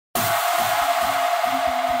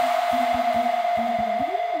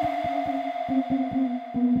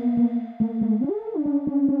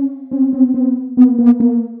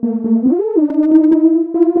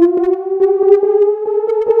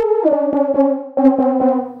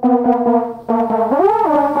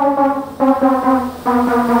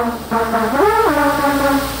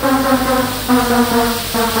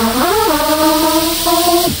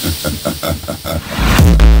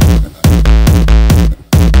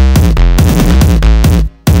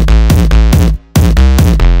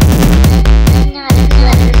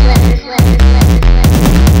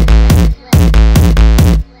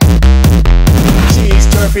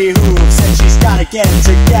Derpy Hooves said she's gotta get it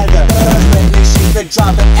together. Lately she's been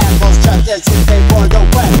dropping apples just as if they were the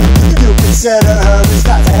weather. You consider her as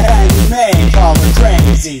not the handmaid, call her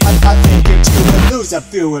crazy. I think that you would lose a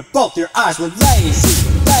few if both your eyes were lazy.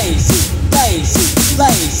 Lazy, lazy,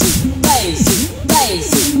 lazy, lazy,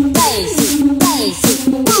 lazy, lazy, lazy,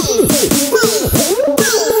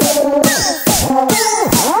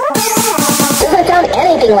 doesn't sound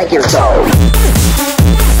anything like your soul.